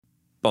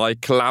by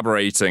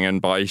collaborating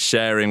and by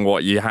sharing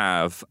what you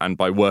have and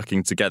by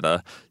working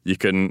together, you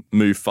can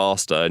move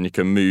faster and you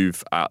can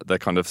move at the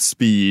kind of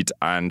speed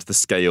and the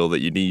scale that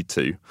you need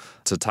to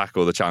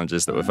tackle the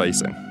challenges that we're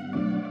facing.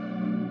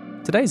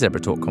 Today's Zebra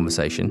Talk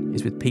conversation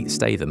is with Pete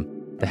Statham,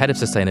 the head of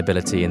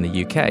sustainability in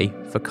the UK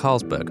for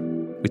Carlsberg.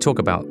 We talk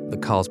about the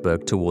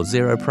Carlsberg Towards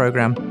Zero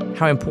programme,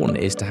 how important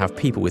it is to have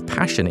people with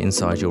passion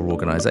inside your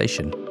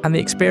organisation, and the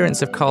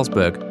experience of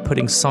Carlsberg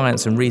putting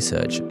science and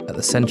research at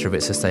the centre of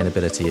its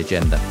sustainability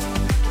agenda.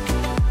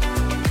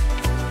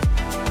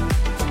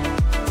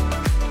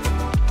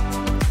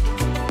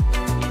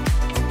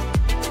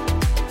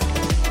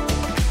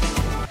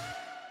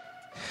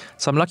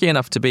 So I'm lucky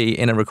enough to be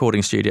in a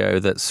recording studio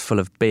that's full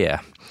of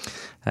beer.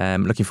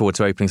 Looking forward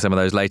to opening some of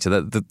those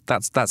later.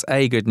 That's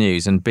A, good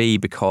news, and B,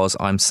 because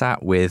I'm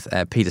sat with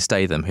Peter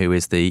Statham, who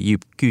is the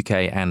UK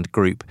and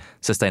Group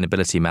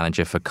Sustainability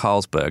Manager for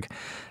Carlsberg.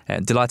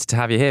 Delighted to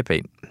have you here,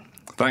 Pete.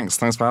 Thanks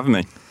for having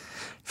me.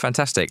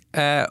 Fantastic.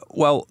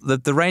 Well,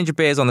 the range of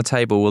beers on the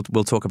table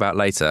we'll talk about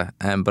later,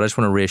 but I just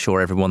want to reassure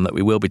everyone that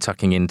we will be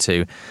tucking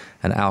into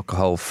an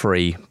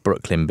alcohol-free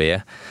Brooklyn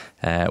beer,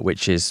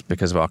 which is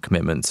because of our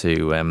commitment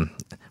to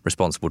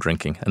responsible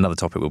drinking, another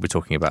topic we'll be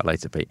talking about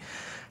later, Pete.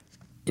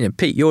 You know,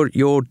 Pete,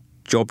 your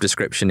job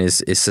description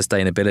is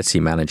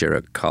sustainability manager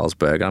at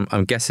Carlsberg.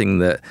 I'm guessing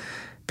that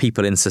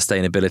people in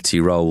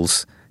sustainability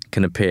roles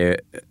can appear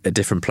at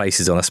different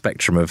places on a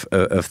spectrum of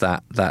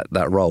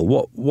that role.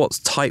 What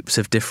types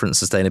of different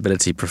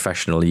sustainability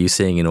professional are you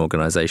seeing in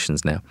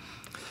organisations now?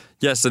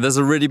 Yeah, so there's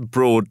a really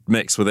broad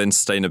mix within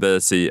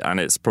sustainability,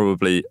 and it's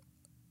probably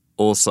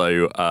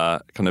also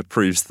kind of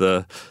proves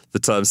the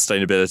term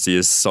sustainability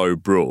is so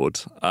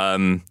broad.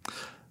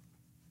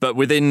 But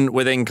within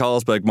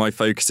Carlsberg, my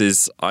focus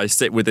is I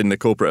sit within the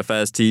corporate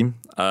affairs team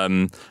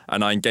and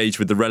I engage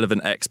with the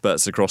relevant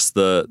experts across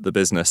the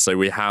business. So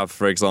we have,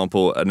 for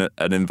example,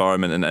 an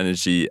environment and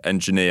energy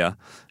engineer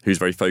who's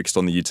very focused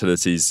on the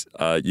utilities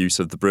use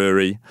of the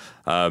brewery.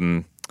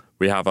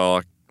 We have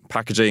our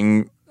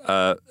packaging,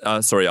 our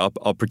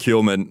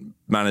procurement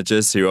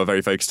managers who are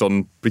very focused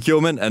on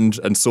procurement and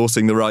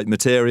sourcing the right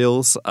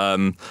materials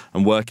and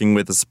working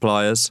with the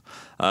suppliers.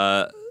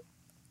 And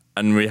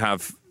we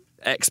have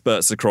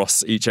experts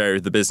across each area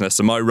of the business.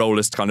 So my role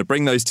is to kind of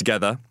bring those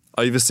together,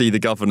 oversee the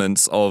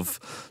governance of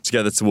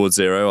Together Towards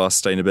Zero, our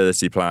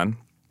sustainability plan,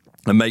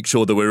 and make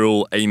sure that we're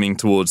all aiming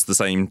towards the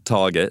same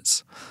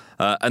targets.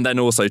 And then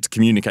also to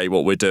communicate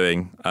what we're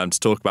doing, to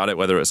talk about it,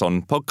 whether it's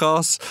on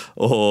podcasts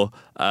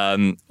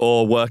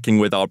or working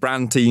with our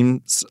brand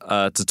teams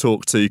to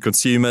talk to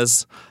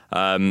consumers,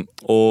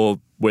 or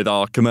with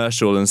our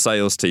commercial and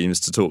sales teams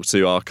to talk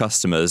to our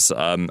customers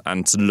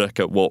and to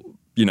look at what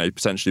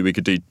potentially we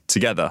could do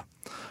together.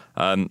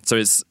 So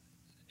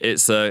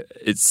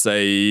it's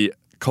a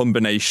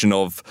combination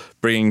of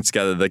bringing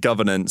together the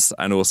governance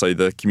and also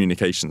the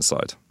communication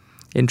side.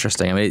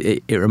 Interesting. I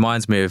mean, it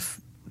reminds me of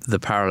the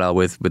parallel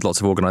with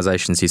lots of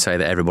organisations who say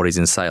that everybody's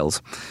in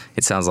sales.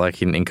 It sounds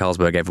like in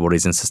Carlsberg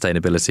everybody's in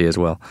sustainability as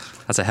well.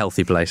 That's a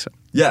healthy place.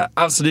 Yeah,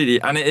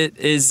 absolutely. And it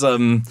is,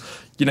 from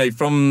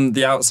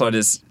the outside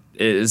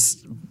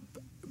is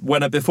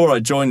before I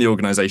joined the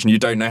organisation, you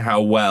don't know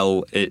how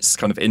well it's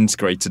kind of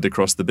integrated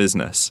across the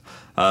business.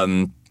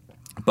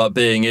 But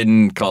being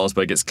in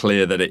Carlsberg, it's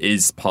clear that it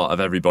is part of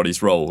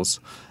everybody's roles.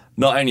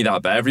 Not only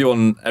that, but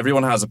everyone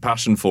has a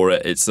passion for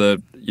it. It's a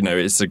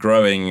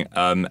growing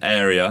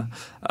area,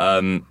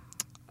 and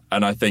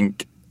I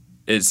think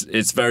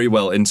it's very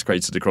well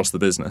integrated across the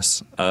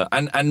business,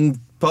 and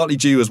partly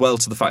due as well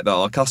to the fact that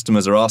our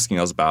customers are asking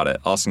us about it,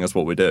 asking us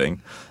what we're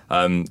doing,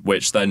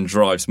 which then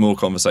drives more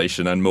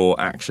conversation and more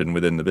action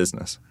within the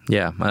business.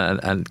 Yeah,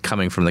 and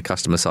coming from the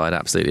customer side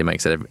absolutely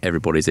makes it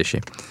everybody's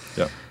issue.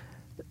 Yeah.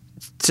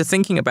 So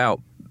thinking about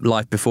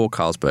life before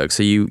Carlsberg,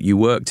 so you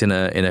worked in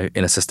a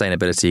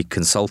sustainability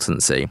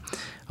consultancy.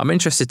 I'm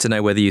interested to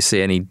know whether you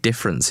see any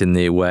difference in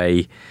the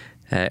way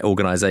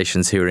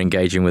organisations who are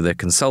engaging with a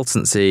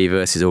consultancy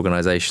versus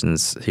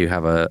organisations who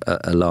have a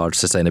large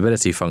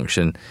sustainability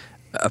function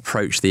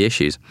approach the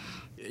issues.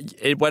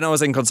 When I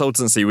was in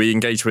consultancy, we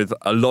engaged with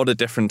a lot of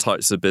different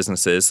types of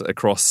businesses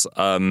across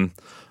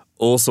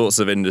all sorts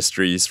of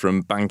industries,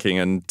 from banking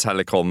and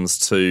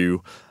telecoms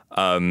to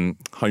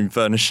home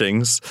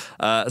furnishings.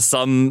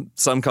 Some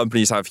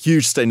companies have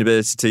huge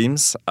sustainability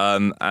teams,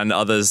 and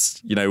others,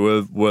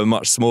 were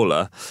much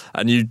smaller.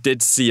 And you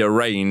did see a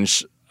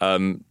range,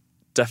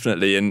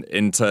 definitely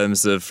in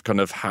terms of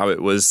kind of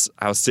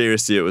how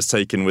seriously it was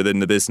taken within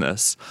the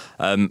business,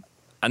 and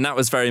that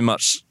was very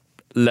much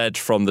led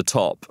from the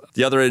top.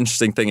 The other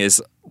interesting thing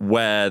is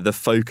where the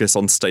focus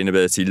on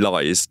sustainability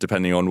lies,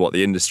 depending on what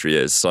the industry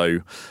is. So,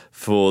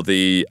 for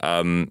the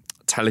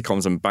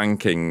telecoms and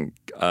banking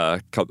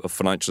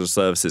financial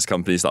services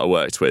companies that I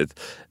worked with,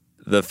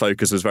 the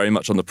focus was very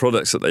much on the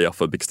products that they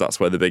offer, because that's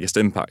where the biggest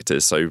impact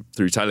is. So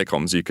through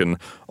telecoms, you can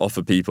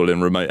offer people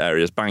in remote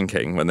areas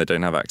banking when they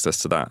don't have access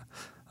to that.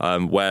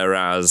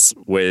 Whereas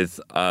with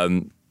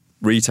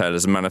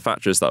retailers and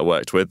manufacturers that I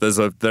worked with, there's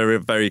a very,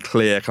 very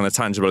clear kind of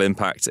tangible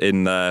impact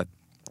in their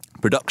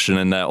production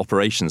and their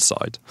operations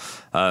side.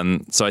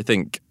 So I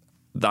think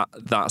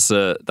that's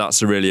a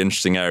really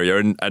interesting area,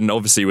 and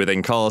obviously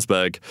within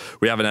Carlsberg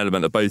we have an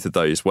element of both of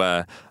those,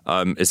 where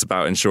it's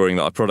about ensuring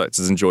that our product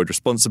is enjoyed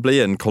responsibly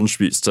and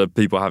contributes to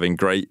people having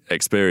great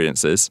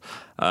experiences,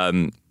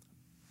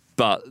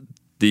 but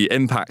the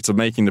impact of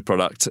making the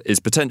product is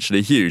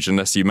potentially huge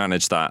unless you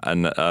manage that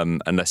and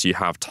unless you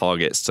have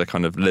targets to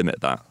kind of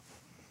limit that.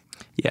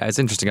 Yeah, it's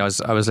interesting. I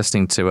was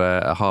listening to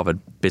a Harvard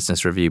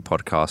Business Review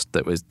podcast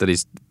that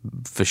is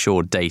for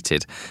sure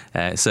dated,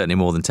 certainly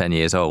more than 10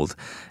 years old,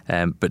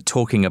 but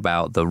talking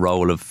about the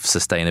role of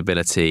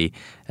sustainability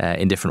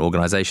in different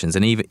organisations,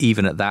 and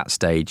even at that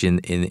stage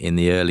in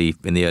the early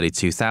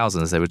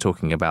 2000s, they were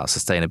talking about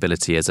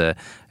sustainability as a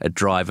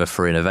driver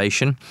for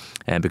innovation,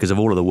 because of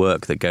all of the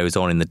work that goes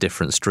on in the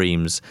different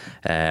streams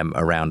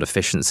around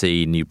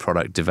efficiency, new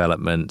product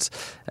development,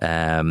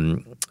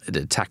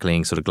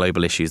 tackling sort of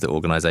global issues that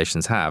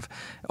organisations have.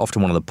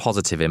 Often one of the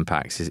positive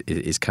impacts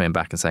is coming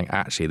back and saying,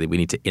 actually, that we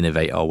need to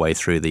innovate our way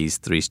through these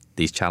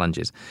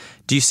challenges.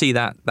 Do you see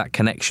that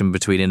connection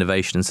between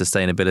innovation and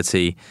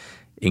sustainability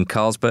in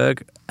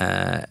Carlsberg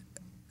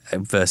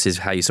versus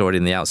how you saw it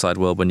in the outside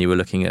world when you were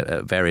looking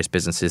at various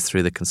businesses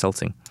through the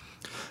consulting?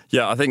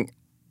 Yeah, I think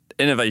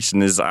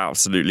innovation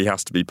absolutely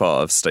has to be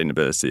part of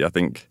sustainability. I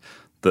think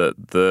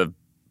that the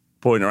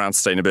point around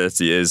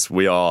sustainability is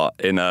we are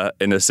in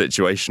a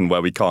situation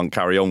where we can't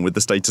carry on with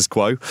the status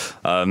quo.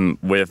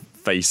 We're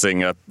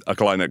facing a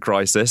climate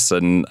crisis,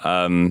 and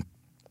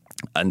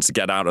to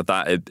get out of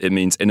that, it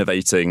means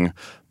innovating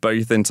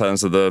both in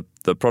terms of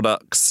the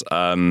products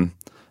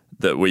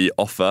that we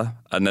offer,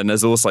 and then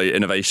there's also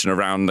innovation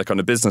around the kind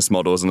of business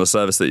models and the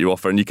service that you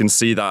offer. And you can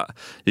see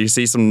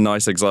some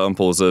nice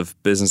examples of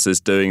businesses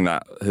doing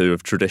that who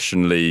have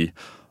traditionally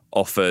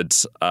offered.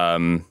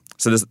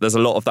 So there's a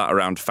lot of that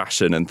around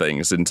fashion and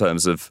things, in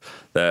terms of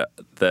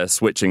they're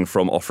switching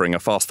from offering a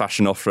fast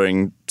fashion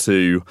offering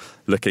to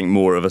looking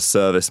more of a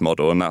service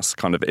model, and that's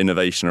kind of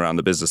innovation around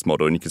the business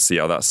model. And you can see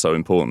how that's so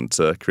important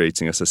to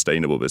creating a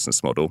sustainable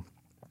business model.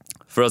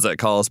 For us at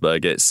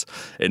Carlsberg, it's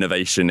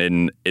innovation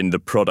in the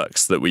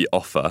products that we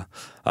offer.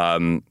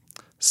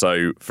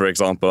 So, for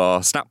example,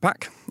 our Snap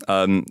Pack.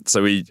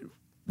 So we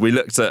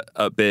looked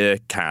at beer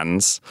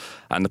cans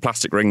and the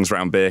plastic rings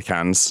around beer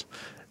cans.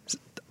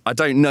 I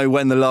don't know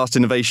when the last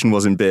innovation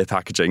was in beer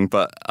packaging,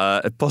 but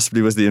it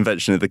possibly was the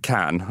invention of the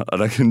can.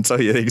 And I couldn't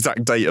tell you the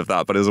exact date of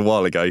that, but it was a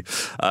while ago.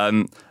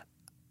 And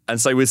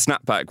so with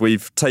Snap Pack,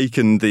 we've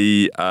taken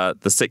the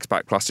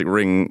 6-pack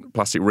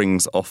plastic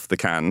rings off the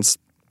cans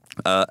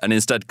and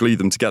instead glued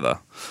them together.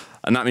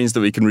 And that means that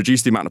we can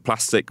reduce the amount of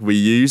plastic we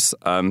use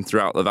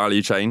throughout the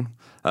value chain.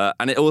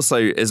 And it also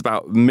is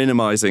about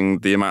minimising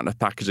the amount of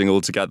packaging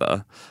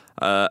altogether.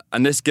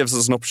 And this gives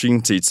us an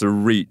opportunity to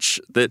reach...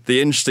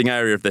 The interesting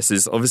area of this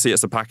is, obviously,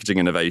 it's a packaging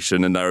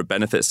innovation and there are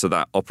benefits to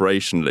that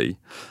operationally.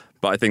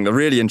 But I think the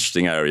really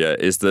interesting area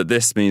is that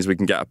this means we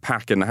can get a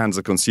pack in the hands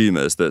of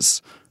consumers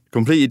that's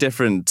completely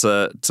different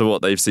to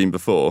what they've seen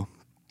before.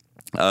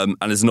 And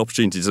there's an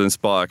opportunity to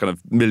inspire kind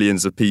of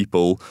millions of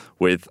people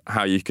with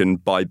how you can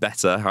buy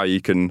better, how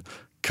you can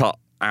cut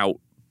out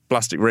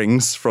plastic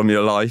rings from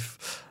your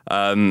life.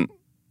 And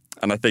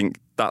I think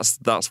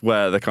that's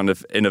where the kind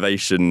of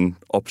innovation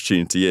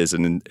opportunity is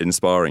in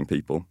inspiring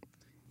people.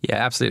 Yeah,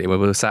 absolutely. Well,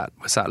 we're sat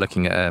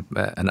looking at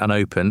an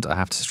unopened, I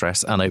have to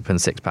stress, unopened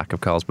 6-pack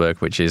of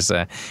Carlsberg, which is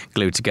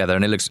glued together,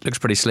 and it looks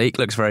pretty sleek,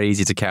 looks very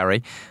easy to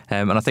carry.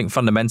 And I think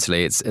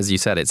fundamentally, it's, as you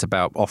said, it's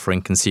about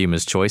offering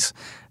consumers choice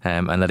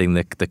and letting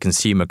the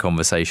consumer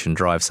conversation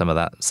drive some of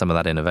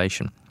that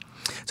innovation.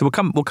 So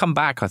we'll come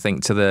back, I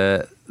think, to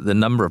the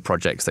number of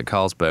projects that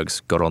Carlsberg's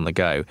got on the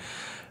go.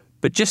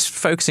 But just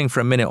focusing for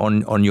a minute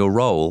on your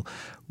role,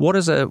 what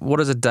does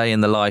a day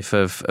in the life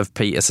of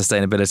Pete, a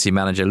sustainability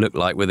manager, look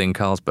like within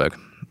Carlsberg?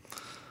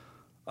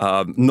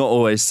 Not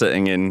always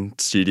sitting in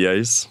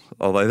studios,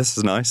 although this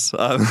is nice. So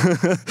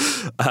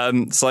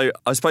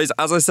I suppose,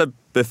 as I said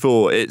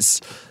before, it's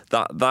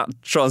that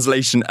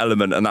translation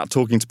element and that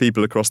talking to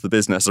people across the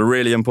business, a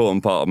really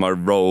important part of my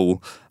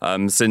role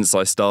since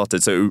I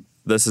started. So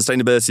the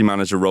sustainability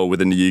manager role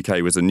within the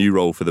UK was a new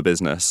role for the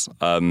business.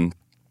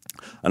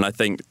 And I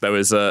think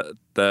there's a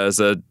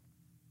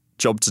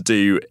job to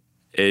do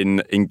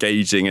in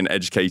engaging and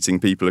educating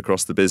people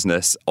across the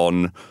business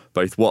on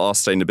both what our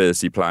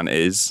sustainability plan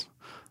is,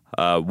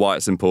 why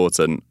it's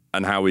important,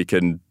 and how we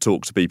can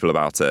talk to people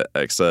about it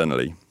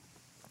externally.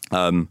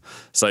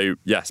 So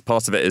yes,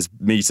 part of it is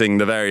meeting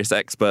the various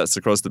experts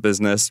across the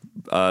business,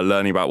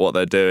 learning about what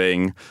they're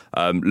doing,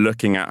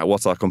 looking at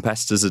what our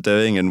competitors are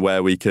doing and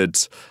where we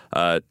could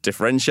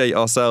differentiate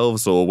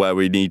ourselves or where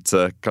we need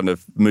to kind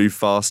of move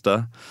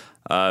faster,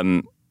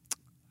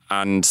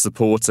 and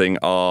supporting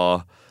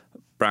our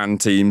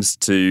brand teams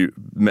to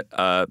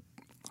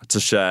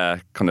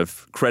share kind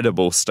of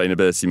credible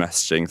sustainability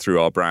messaging through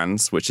our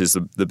brands, which is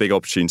the big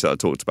opportunity that I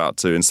talked about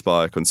to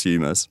inspire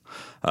consumers.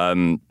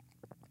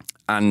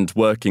 And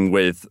working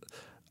with,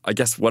 I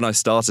guess when I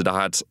started,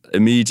 I had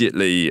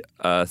immediately,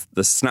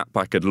 the Snap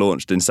Pack had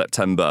launched in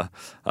September,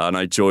 and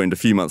I joined a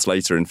few months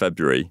later in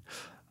February.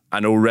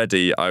 And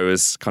already I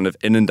was kind of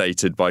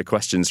inundated by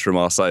questions from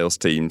our sales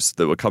teams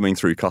that were coming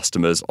through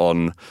customers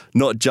on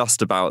not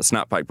just about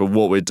Snapback, but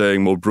what we're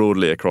doing more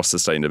broadly across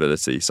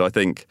sustainability. So I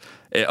think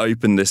it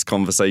opened this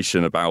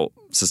conversation about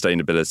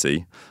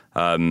sustainability.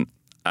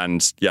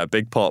 And yeah, a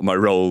big part of my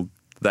role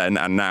then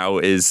and now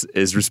is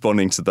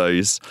responding to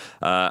those.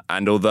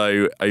 And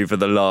although over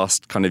the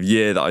last kind of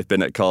year that I've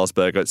been at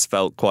Carlsberg, it's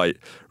felt quite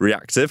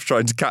reactive,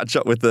 trying to catch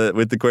up with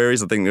the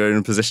queries. I think we're in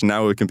a position now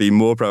where we can be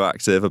more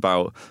proactive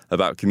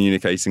about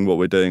communicating what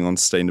we're doing on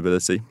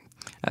sustainability.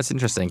 That's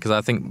interesting, because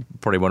I think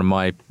probably one of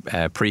my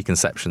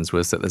preconceptions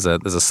was that there's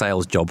a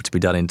sales job to be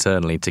done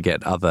internally to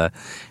get other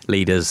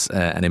leaders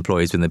and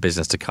employees within the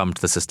business to come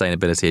to the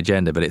sustainability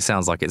agenda. But it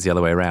sounds like it's the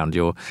other way around.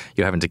 You're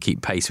having to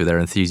keep pace with their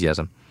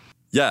enthusiasm.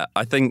 Yeah,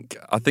 I think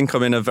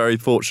I'm in a very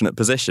fortunate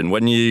position.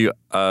 When you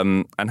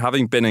and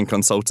having been in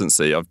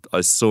consultancy,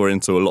 I saw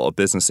into a lot of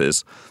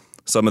businesses.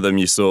 Some of them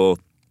you saw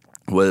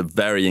were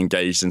very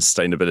engaged in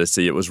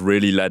sustainability. It was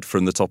really led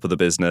from the top of the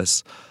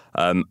business.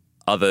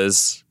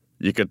 Others,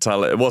 you could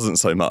tell it wasn't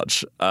so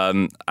much.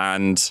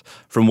 And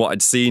from what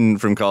I'd seen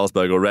from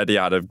Carlsberg already,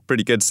 I had a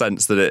pretty good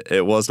sense that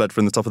it was led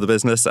from the top of the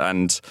business,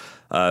 and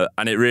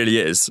it really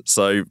is.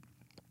 So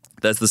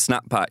there's the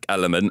Snapback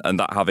element, and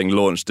that having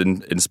launched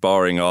in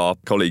inspiring our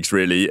colleagues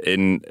really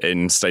in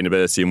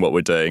sustainability and what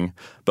we're doing.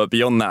 But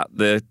beyond that,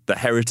 the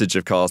heritage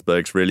of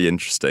Carlsberg is really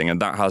interesting,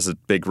 and that has a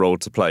big role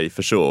to play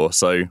for sure.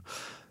 So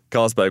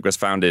Carlsberg was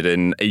founded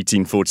in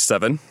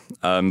 1847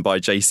 by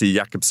J.C.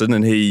 Jacobsen,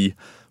 and he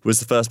was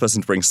the first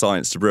person to bring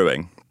science to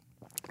brewing.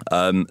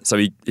 So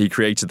he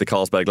created the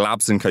Carlsberg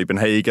Labs in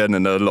Copenhagen,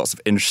 and there are lots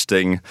of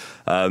interesting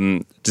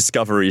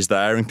discoveries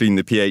there, including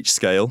the pH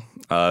scale.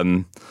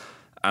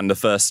 And the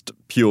first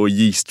pure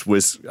yeast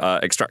was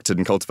extracted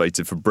and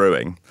cultivated for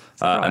brewing.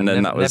 Right. And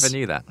then never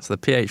knew that. So the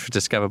pH was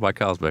discovered by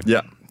Carlsberg.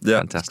 Yeah,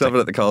 fantastic. Discovered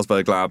at the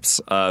Carlsberg Labs.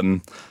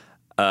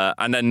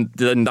 And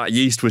then that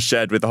yeast was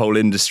shared with the whole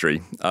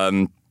industry,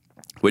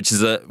 which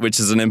is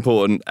an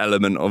important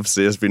element,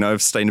 obviously, as we know, of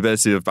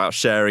sustainability, about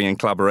sharing and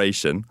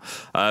collaboration.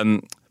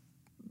 But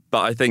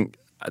I think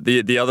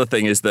the other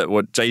thing is that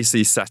what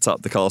JC set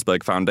up the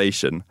Carlsberg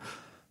Foundation,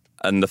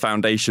 and the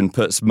foundation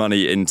puts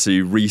money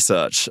into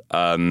research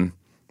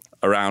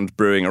around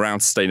brewing, around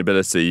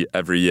sustainability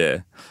every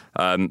year,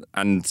 and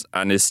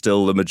is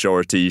still the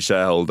majority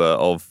shareholder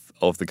of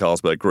the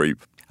Carlsberg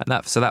Group.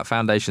 And so that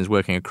foundation is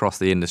working across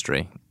the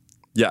industry.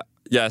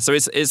 Yeah. So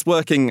it's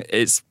working.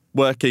 It's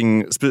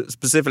working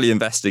specifically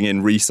investing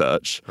in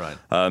research, right,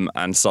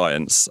 and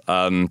science.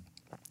 And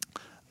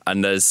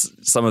there's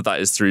some of that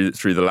is through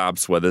the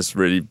labs, where there's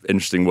really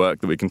interesting work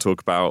that we can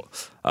talk about.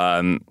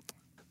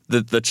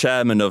 The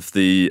chairman of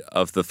the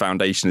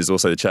foundation is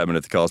also the chairman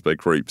of the Carlsberg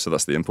Group, so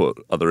that's the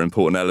other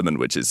important element,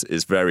 which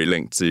is very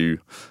linked to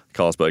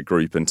Carlsberg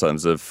Group in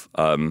terms of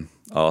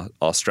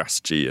our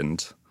strategy.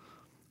 And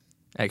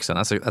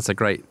excellent, that's a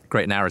great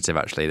narrative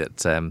actually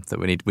that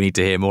we need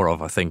to hear more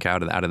of, I think,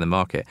 out in the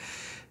market.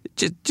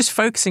 Just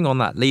focusing on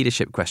that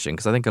leadership question,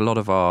 because I think a lot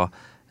of our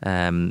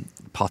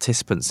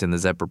participants in the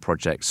Zebra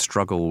project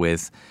struggle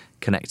with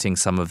connecting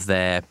some of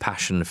their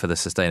passion for the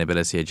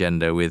sustainability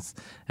agenda with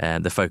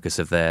the focus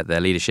of their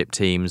leadership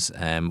teams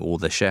or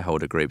the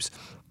shareholder groups.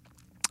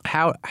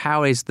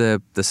 How is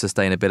the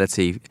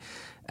sustainability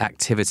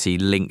activity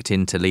linked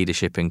into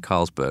leadership in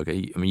Carlsberg?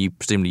 I mean, you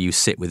presumably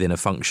sit within a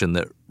function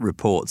that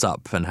reports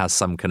up and has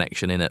some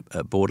connection in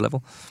at board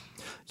level.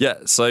 Yeah,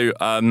 so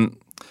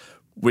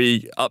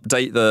we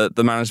update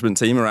the management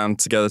team around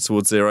Together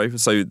Towards Zero.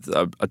 So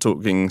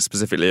talking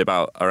specifically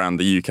around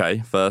the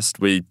UK first,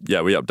 we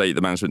update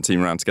the management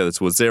team around Together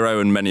Towards Zero,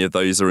 and many of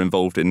those are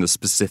involved in the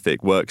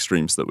specific work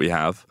streams that we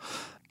have,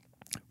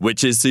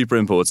 which is super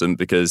important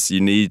because you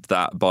need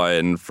that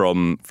buy-in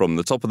from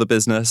the top of the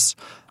business.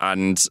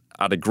 And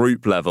at a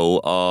group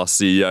level, our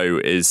CEO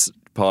is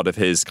part of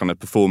his kind of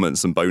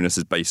performance and bonus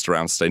is based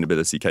around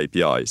sustainability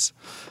KPIs.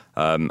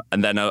 And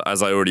then,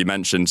 as I already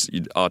mentioned,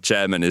 our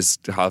chairman has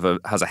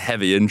a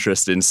heavy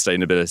interest in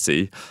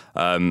sustainability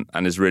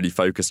and is really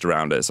focused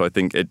around it. So I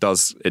think it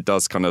does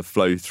kind of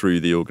flow through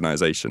the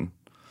organisation.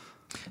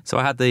 So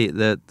I had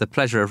the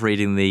pleasure of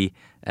reading the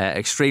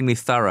extremely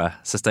thorough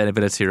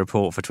sustainability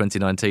report for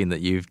 2019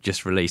 that you've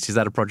just released. Is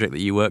that a project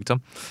that you worked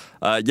on?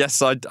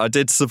 Yes, I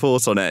did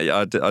support on it.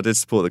 I did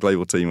support the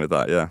global team with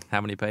that, yeah.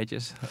 How many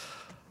pages?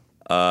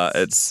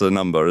 It's a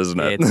number, isn't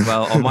it?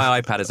 Well, on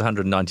my iPad, it's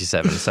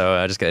 197.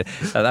 So just get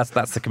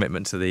that's the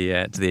commitment to the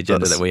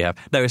agenda that we have.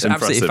 No, it's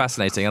impressive. Absolutely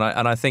fascinating,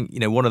 and I think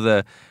one of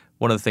the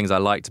things I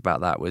liked about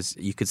that was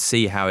you could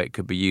see how it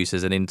could be used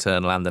as an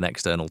internal and an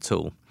external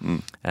tool,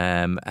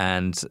 and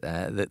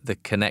the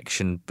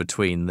connection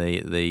between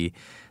the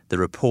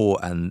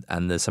report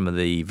and some of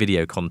the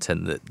video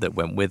content that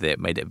went with it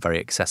made it very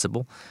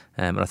accessible,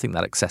 and I think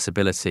that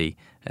accessibility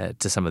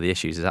to some of the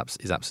issues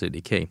is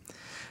absolutely key.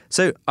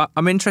 So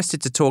I'm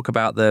interested to talk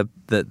about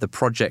the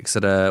projects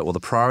that are, or the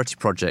priority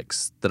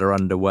projects that are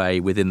underway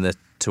within the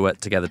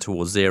Together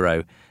Towards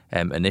Zero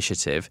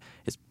initiative,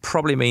 it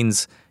probably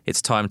means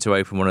it's time to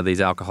open one of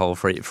these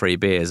alcohol-free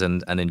beers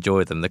and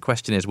enjoy them. The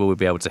question is, will we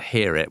be able to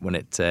hear it when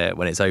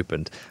it's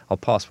opened? I'll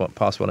pass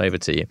one over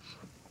to you.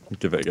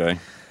 Give it a go.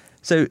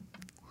 So,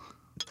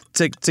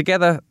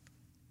 together...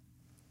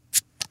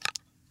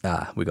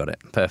 we got it.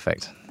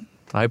 Perfect.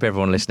 I hope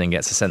everyone listening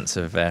gets a sense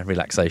of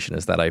relaxation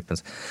as that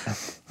opens.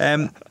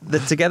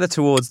 The Together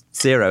Towards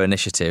Zero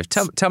initiative,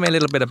 tell me a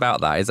little bit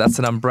about that. Is that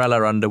an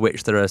umbrella under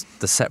which there are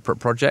the separate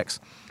projects?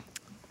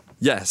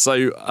 Yeah,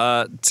 so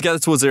Together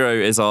Towards Zero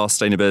is our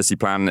sustainability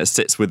plan. It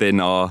sits within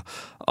our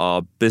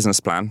business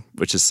plan,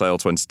 which is SAIL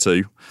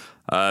 22.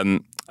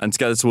 And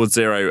Together Towards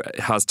Zero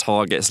has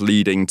targets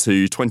leading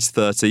to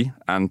 2030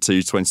 and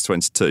to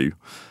 2022.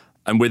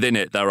 And within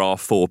it, there are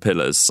 4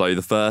 pillars. So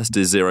the first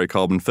is zero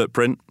carbon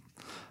footprint.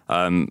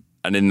 And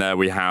in there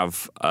we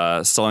have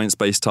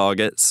science-based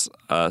targets.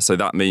 So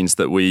that means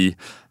that we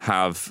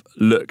have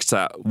looked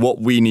at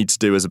what we need to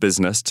do as a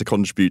business to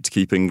contribute to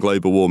keeping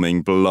global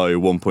warming below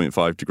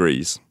 1.5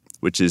 degrees,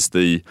 which is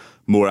the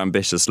more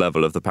ambitious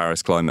level of the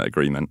Paris Climate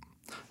Agreement.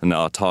 And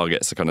our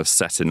targets are kind of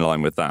set in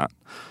line with that.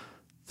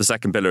 The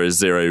second pillar is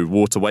zero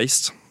water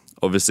waste.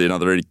 Obviously,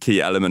 another really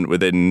key element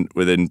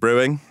within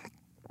brewing.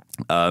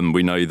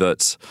 We know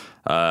that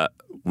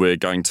we're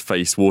going to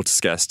face water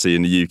scarcity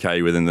in the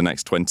UK within the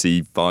next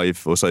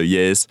 25 or so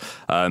years,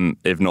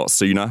 if not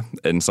sooner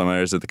in some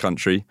areas of the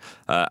country.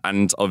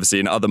 And obviously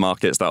in other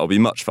markets that will be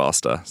much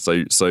faster.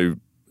 So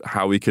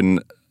how we can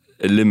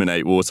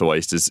eliminate water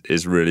waste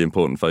is really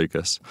important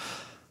focus.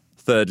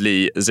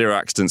 Thirdly, zero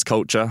accidents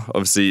culture.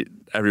 Obviously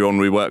everyone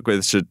we work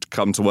with should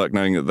come to work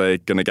knowing that they're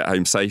going to get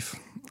home safe.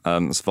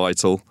 That's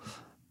vital.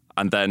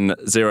 And then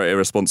zero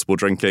irresponsible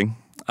drinking.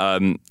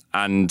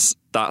 And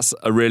that's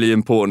a really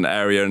important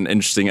area and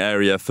interesting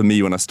area for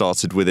me when I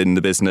started within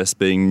the business,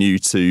 being new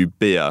to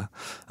beer,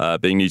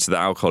 being new to the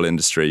alcohol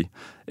industry.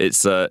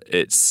 It's a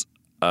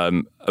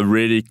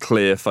really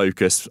clear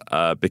focus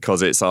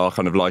because it's our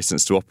kind of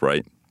license to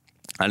operate.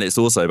 And it's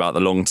also about the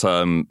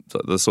long-term,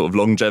 the sort of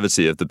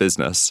longevity of the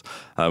business.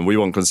 We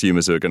want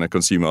consumers who are going to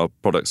consume our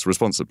products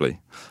responsibly.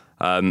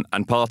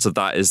 And part of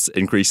that is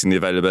increasing the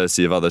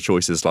availability of other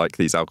choices like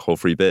these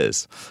alcohol-free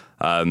beers.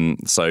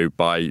 So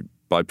by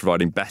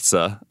providing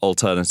better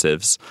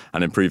alternatives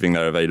and improving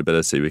their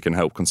availability, we can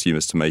help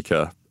consumers to make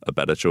a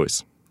better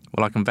choice.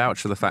 Well, I can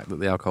vouch for the fact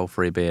that the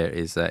alcohol-free beer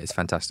is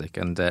fantastic,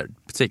 and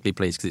particularly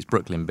pleased because it's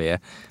Brooklyn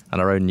beer,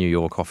 and our own New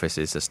York office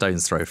is a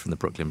stone's throw from the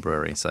Brooklyn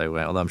Brewery. So,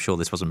 although I'm sure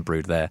this wasn't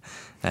brewed there,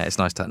 it's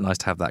nice to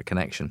have that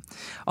connection.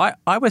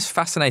 I was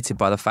fascinated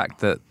by the fact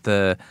that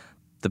the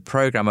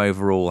programme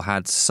overall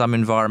had some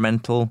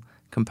environmental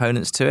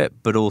components to it,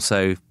 but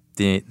also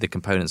the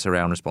components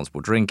around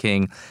responsible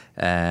drinking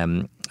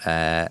and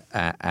the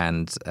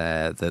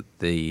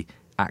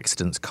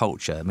accidents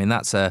culture. I mean,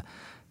 that's a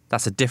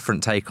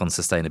different take on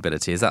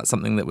sustainability. Is that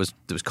something that was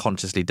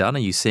consciously done? Are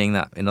you seeing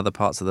that in other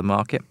parts of the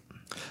market?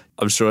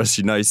 I'm sure, as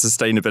you know,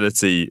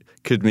 sustainability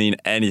could mean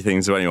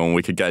anything to anyone.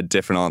 We could get a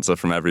different answer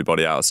from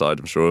everybody outside,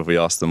 I'm sure, if we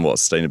asked them what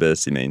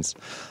sustainability means.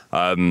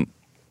 The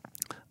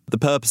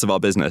purpose of our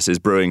business is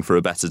brewing for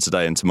a better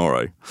today and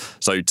tomorrow.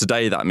 So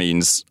today that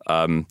means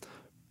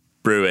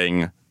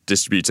brewing,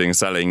 distributing,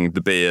 selling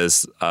the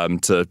beers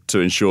to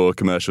ensure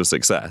commercial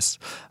success.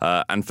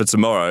 And for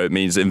tomorrow, it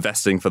means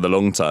investing for the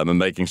long term and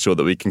making sure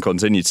that we can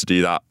continue to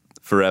do that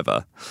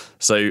forever.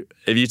 So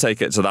if you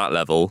take it to that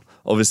level,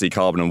 obviously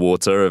carbon and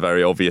water are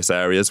very obvious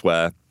areas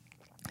where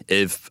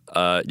if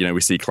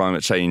we see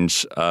climate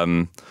change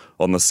on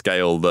the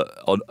scale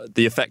on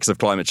the effects of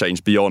climate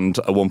change beyond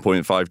a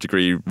 1.5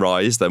 degree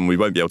rise, then we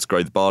won't be able to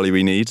grow the barley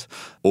we need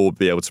or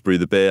be able to brew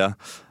the beer.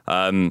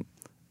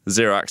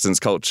 Zero accidents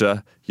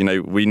culture,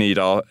 we need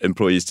our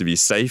employees to be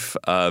safe,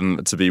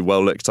 to be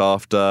well looked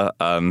after,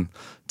 to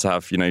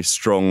have,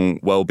 strong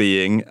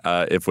well-being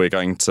if we're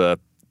going to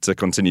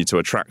continue to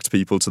attract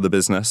people to the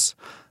business.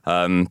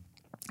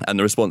 And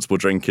the responsible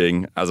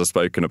drinking, as I've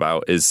spoken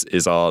about,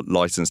 is our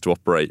license to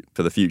operate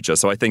for the future.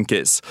 So I think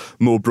it's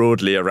more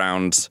broadly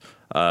around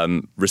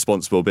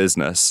responsible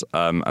business,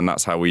 and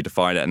that's how we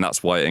define it. And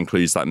that's why it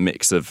includes that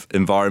mix of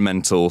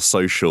environmental,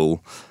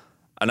 social.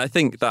 And I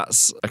think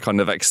that's a kind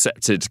of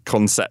accepted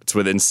concept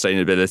within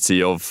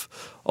sustainability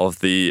of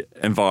the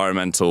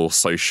environmental,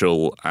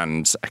 social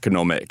and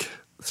economic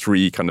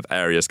three kind of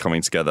areas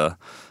coming together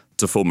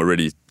to form a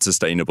really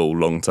sustainable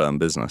long-term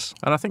business.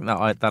 And I think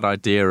that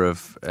idea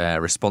of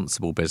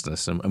responsible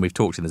business, and we've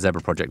talked in the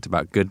Zebra Project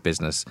about good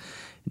business,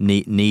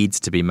 needs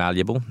to be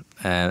malleable.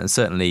 And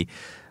certainly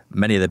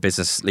many of the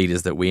business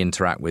leaders that we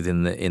interact with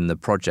in the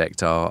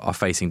project are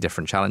facing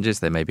different challenges.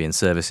 They may be in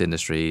service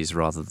industries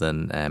rather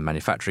than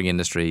manufacturing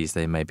industries.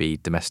 They may be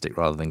domestic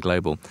rather than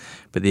global.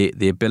 But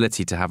the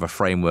ability to have a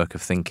framework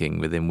of thinking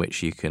within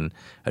which you can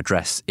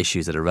address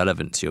issues that are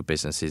relevant to your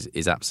business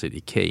is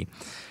absolutely key.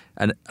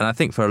 And I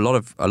think for a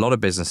lot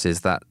of businesses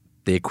that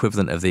the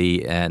equivalent of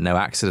the no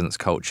accidents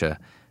culture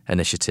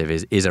initiative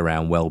is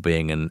around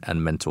well-being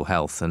and mental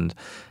health, and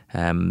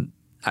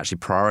actually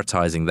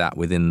prioritising that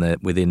within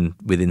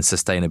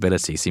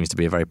sustainability seems to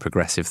be a very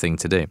progressive thing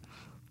to do.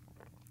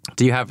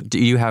 Do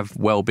you have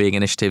well-being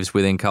initiatives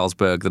within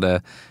Carlsberg that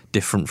are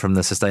different from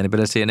the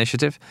sustainability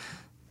initiative?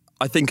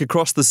 I think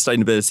across the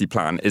sustainability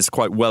plan, it's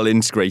quite well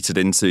integrated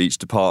into each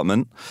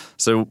department.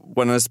 So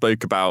when I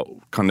spoke about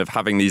kind of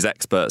having these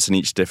experts in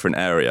each different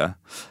area,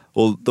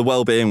 well, the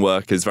well-being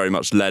work is very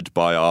much led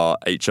by our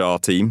HR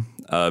team.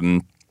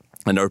 And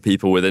there are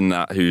people within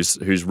that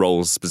whose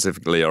roles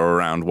specifically are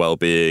around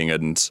well-being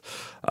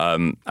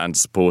and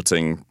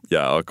supporting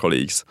our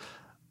colleagues.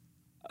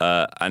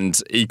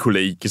 And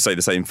equally, you could say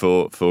the same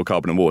for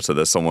carbon and water.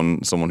 There's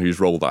someone whose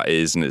role that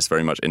is, and it's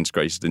very much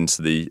integrated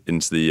into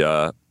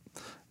the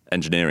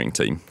engineering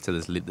team. So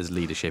there's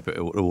leadership at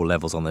all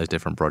levels on those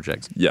different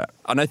projects. Yeah,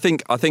 and I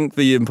think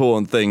the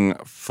important thing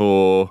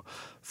for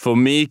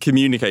me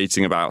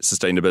communicating about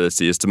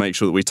sustainability is to make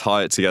sure that we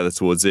tie it together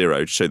towards zero,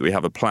 to show that we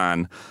have a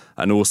plan,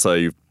 and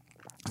also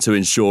to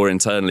ensure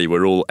internally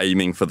we're all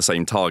aiming for the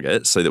same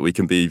target so that we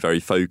can be very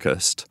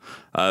focused.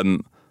 But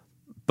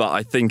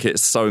I think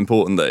it's so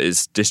important that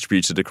it's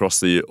distributed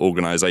across the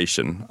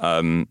organisation,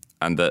 and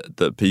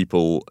that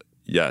people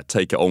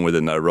take it on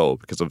within their role,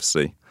 because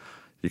obviously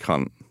you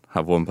can't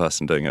have one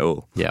person doing it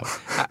all. Yeah.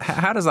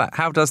 How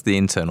does the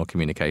internal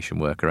communication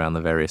work around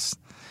the various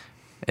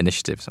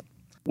initiatives?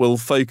 We'll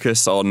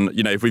focus on,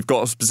 if we've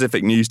got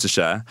specific news to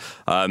share,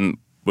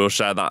 we'll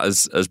share that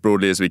as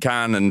broadly as we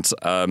can, and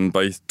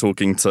both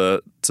talking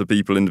to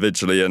people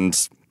individually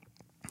and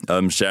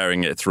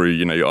sharing it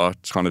through, our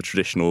kind of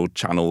traditional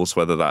channels,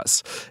 whether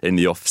that's in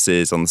the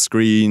offices on the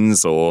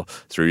screens or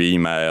through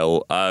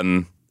email.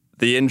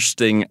 The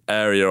interesting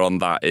area on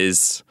that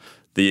is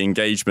the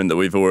engagement that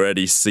we've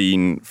already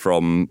seen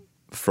from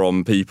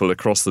people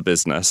across the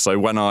business. So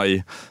when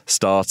I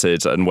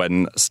started and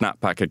when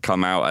Snapback had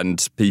come out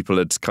and people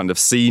had kind of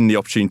seen the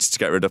opportunity to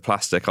get rid of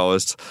plastic, I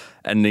was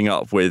ending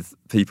up with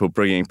people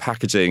bringing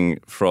packaging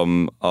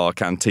from our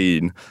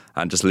canteen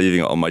and just leaving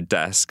it on my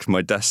desk.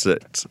 My desk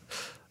looked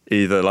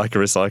either like a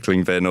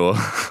recycling bin or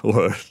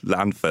a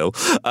landfill.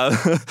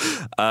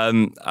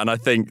 And I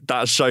think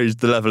that shows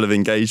the level of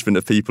engagement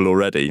of people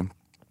already.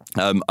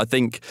 I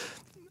think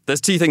there's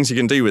two things you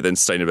can do within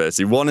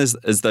sustainability. One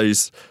is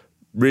those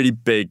really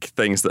big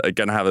things that are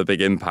going to have a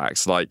big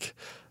impact, like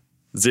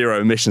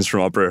zero emissions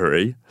from our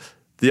brewery.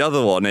 The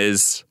other one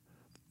is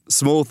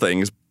small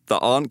things that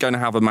aren't going to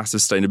have a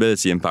massive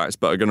sustainability impact,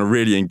 but are going to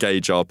really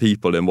engage our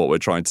people in what we're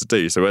trying to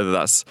do. So whether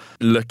that's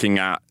looking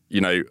at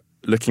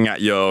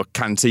your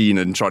canteen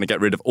and trying to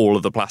get rid of all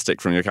of the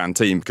plastic from your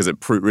canteen because it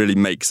really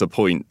makes a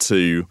point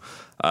to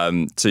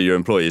your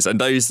employees. And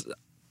those,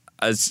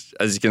 as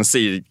you can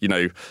see,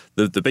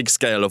 the big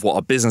scale of what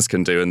a business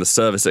can do and the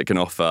service it can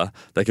offer,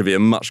 there can be a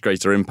much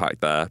greater impact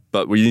there.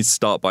 But we need to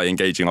start by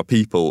engaging our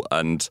people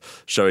and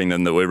showing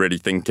them that we're really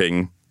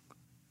thinking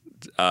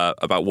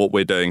about what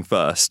we're doing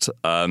first.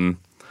 And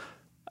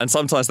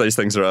sometimes those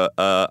things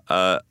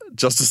are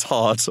just as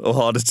hard or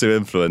harder to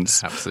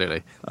influence.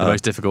 Absolutely. The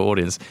most difficult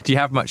audience. Do you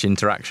have much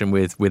interaction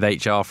with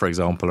HR, for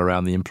example,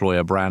 around the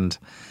employer brand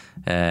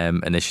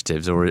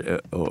initiatives or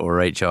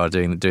HR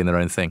doing their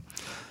own thing?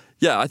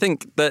 Yeah, I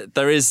think that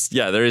there is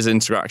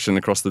interaction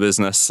across the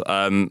business,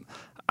 and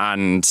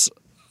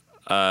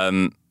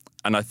I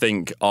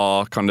think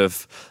our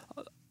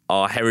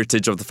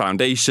heritage of the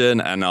foundation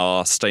and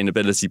our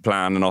sustainability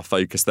plan and our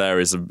focus there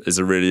is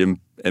a really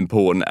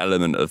important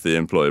element of the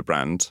employer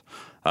brand.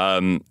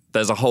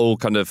 There's a whole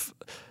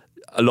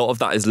a lot of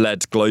that is led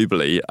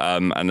globally,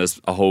 and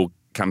there's a whole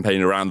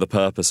campaign around the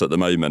purpose at the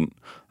moment,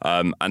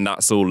 and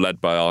that's all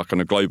led by our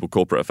kind of global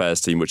corporate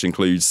affairs team, which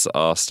includes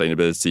our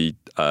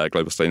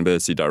global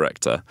sustainability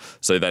director.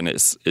 So then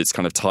it's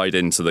kind of tied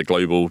into the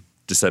global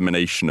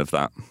dissemination of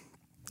that.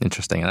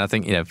 Interesting. And I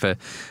think,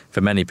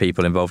 for many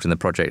people involved in the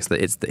projects,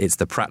 that it's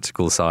the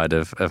practical side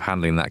of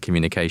handling that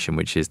communication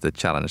which is the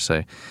challenge.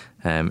 So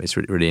it's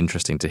really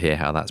interesting to hear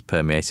how that's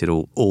permeated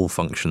all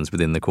functions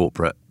within the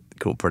corporate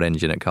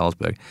engine at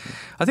Carlsberg.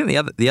 I think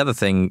the other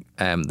thing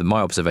that my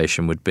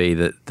observation would be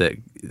that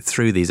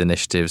through these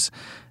initiatives,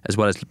 as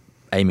well as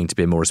aiming to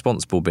be a more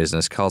responsible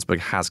business, Carlsberg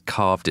has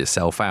carved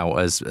itself out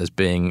as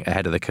being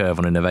ahead of the curve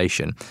on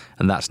innovation,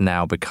 and that's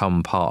now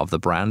become part of the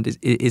brand.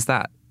 Is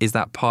that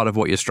part of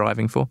what you're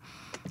striving for?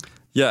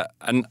 Yeah,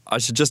 and I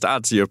should just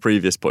add to your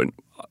previous point.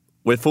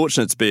 We're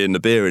fortunate to be in the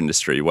beer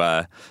industry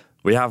where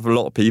we have a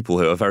lot of people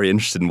who are very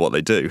interested in what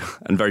they do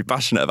and very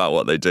passionate about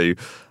what they do,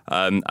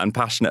 and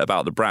passionate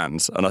about the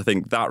brand. And I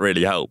think that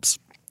really helps.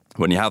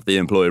 When you have the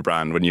employer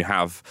brand, when you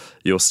have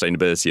your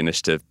sustainability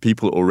initiative,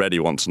 people already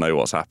want to know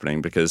what's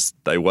happening because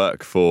they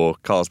work for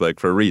Carlsberg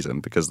for a reason,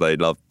 because they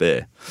love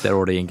beer. They're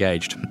already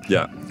engaged.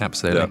 Yeah.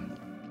 Absolutely. Yeah.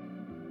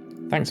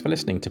 Thanks for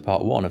listening to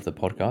part 1 of the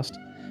podcast.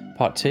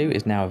 Part 2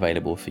 is now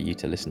available for you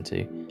to listen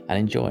to and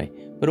enjoy.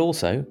 But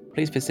also,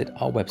 please visit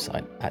our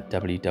website at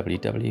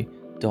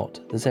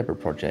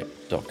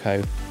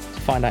www.thezebraproject.co to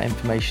find out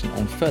information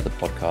on further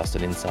podcasts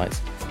and insights,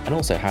 and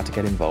also how to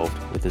get involved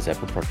with the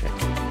Zebra Project.